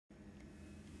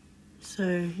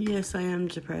So, yes, I am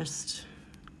depressed.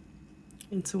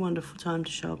 It's a wonderful time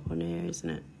to show up on air, isn't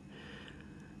it?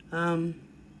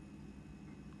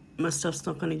 My stuff's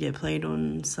not going to get played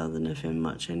on Southern FM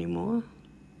much anymore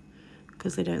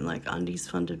because they don't like Undies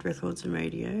funded records and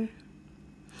radio.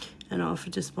 And I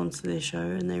offered to sponsor their show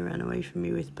and they ran away from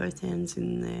me with both hands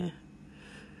in their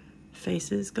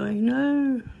faces going,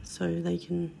 no, so they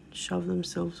can shove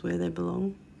themselves where they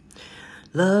belong.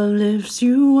 Love lifts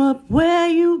you up where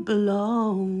you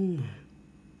belong.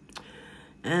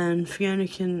 And Fiona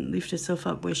can lift herself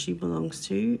up where she belongs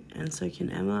to, and so can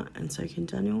Emma, and so can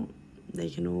Daniel. They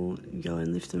can all go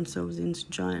and lift themselves into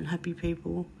giant happy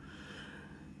people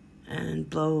and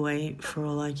blow away for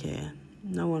all I care.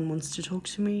 No one wants to talk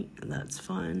to me, that's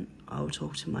fine. I'll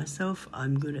talk to myself.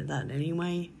 I'm good at that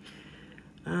anyway.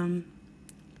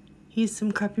 Here's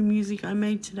some crappy music I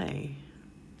made today.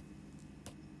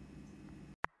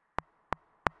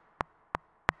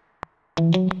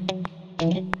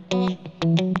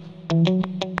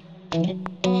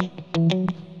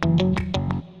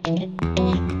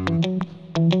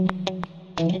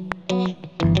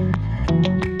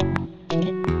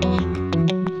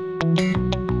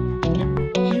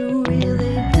 You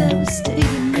really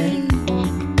devastated me.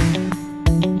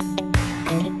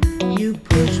 You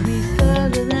pushed me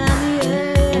further than the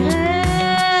edge.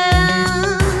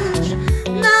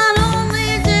 Not only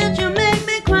did you make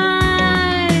me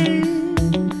cry,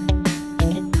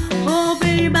 oh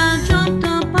babe, I jumped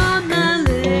up on my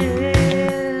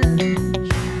ledge.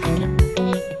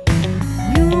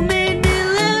 You made me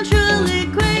literally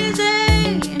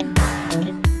crazy,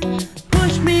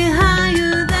 pushed me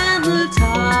higher than the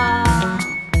top.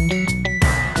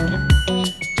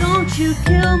 Don't you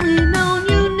kill me, no,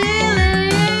 you nearly.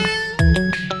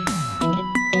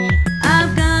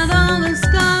 I've got all the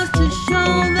scars to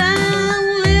show that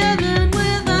living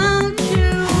without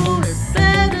you is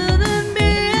better than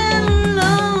being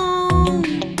alone.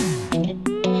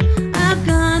 I've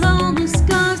got all the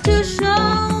scars to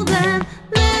show that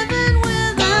living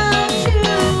without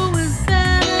you is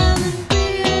better than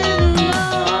being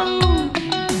alone.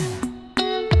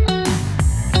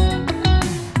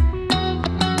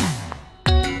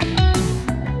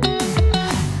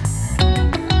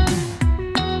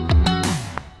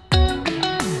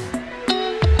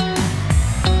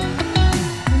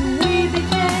 We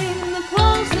became the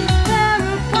closest pair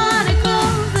of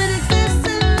particles that exist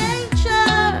in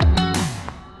nature.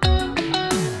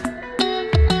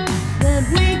 That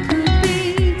we could be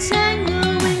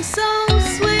tangling so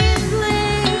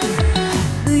sweetly.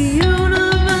 The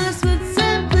universe would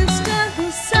simply step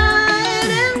aside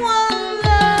in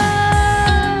wonder.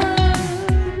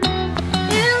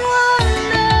 In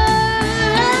wonder,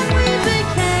 and we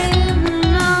became the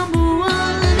number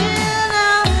one in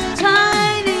our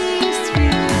tiny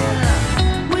sphere.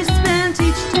 We spent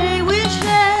each day we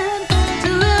shared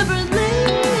deliberately.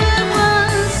 It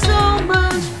was so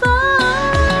much fun.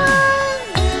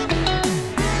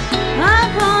 I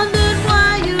pondered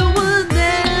why you were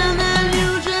there, then you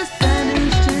just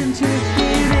vanished into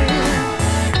thin air,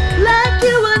 like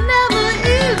you were never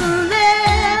even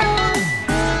there.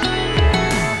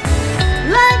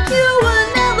 Like you were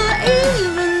never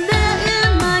even there in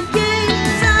my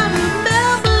gaze. I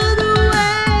remember the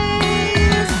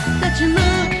ways that you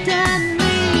looked at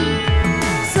me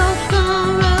so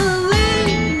thoroughly,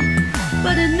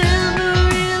 but it never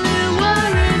really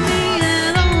worried me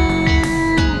at all.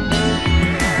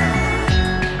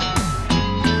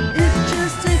 It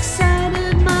just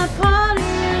excited my party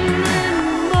a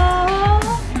little more.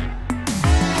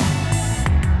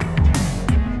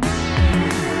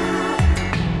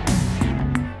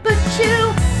 But you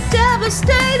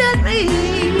devastated me.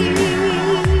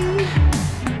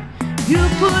 You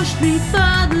pushed me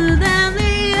further than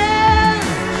the edge.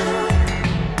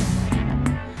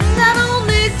 Not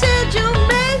only did you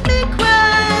make me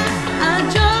cry, I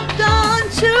jumped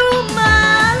onto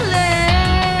my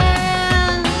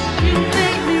ledge. You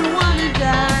made me wanna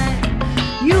die.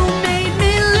 You made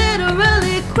me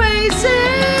literally crazy.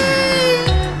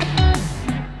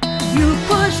 You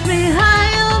pushed me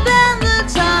higher than the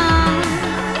top.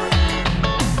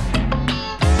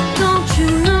 Don't you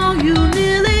know you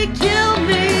nearly killed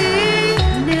me?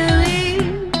 Nearly.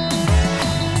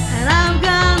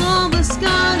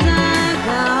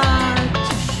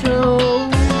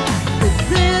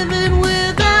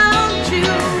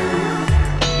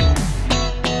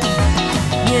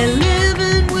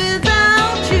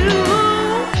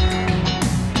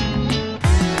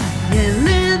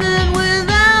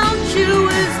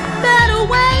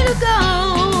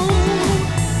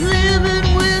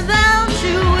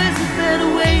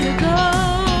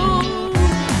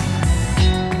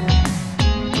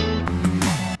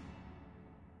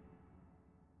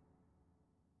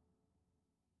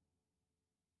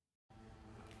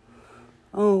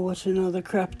 Oh, what another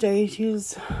crap day it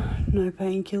is. No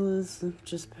painkillers,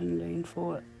 just Pendine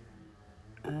for it.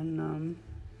 And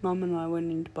Mum and I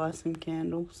went in to buy some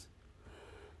candles.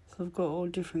 So I've got all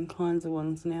different kinds of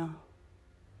ones now.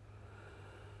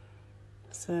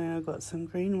 So I got some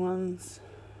green ones.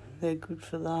 They're good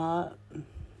for the heart and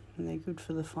they're good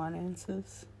for the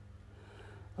finances.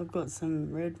 I've got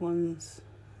some red ones.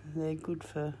 They're good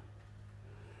for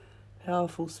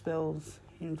powerful spells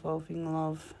involving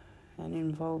love and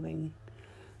involving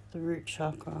the root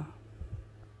chakra.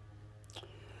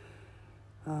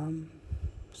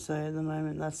 So at the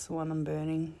moment that's the one I'm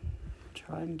burning.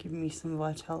 Try and give me some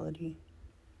vitality.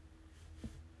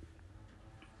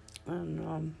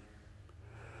 And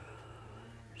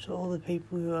to all the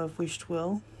people who I've wished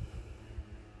well,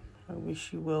 I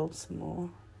wish you well some more.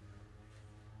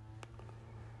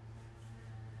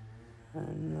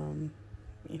 And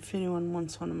if anyone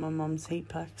wants one of my mum's heat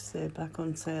packs, they're back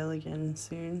on sale again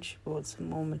soon. She bought some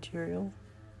more material.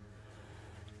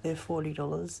 They're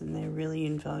 $40 and they're really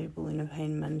invaluable in a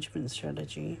pain management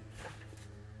strategy.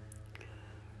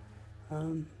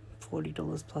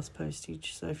 $40 plus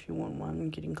postage, so if you want one,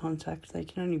 get in contact. They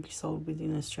can only be sold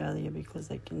within Australia because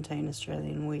they contain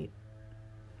Australian wheat.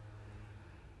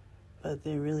 But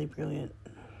they're really brilliant.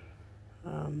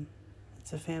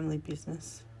 It's a family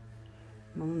business.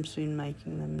 Mum's been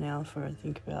making them now for I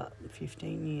think about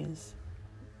 15 years.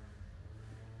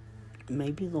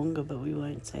 Maybe longer, but we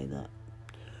won't say that.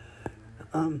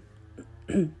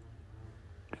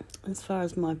 As far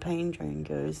as my pain drain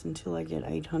goes, until I get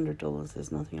 $800,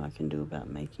 there's nothing I can do about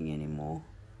making any more.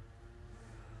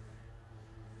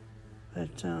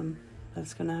 But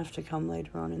that's going to have to come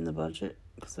later on in the budget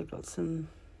because I've got some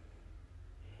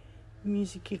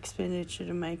music expenditure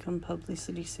to make on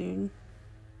publicity soon.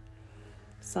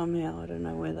 Somehow, I don't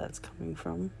know where that's coming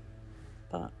from,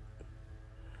 but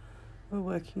we're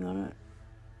working on it.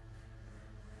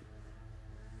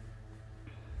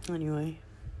 Anyway,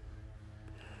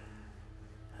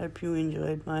 hope you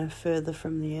enjoyed my Further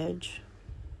from the Edge,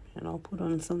 and I'll put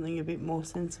on something a bit more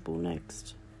sensible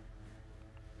next.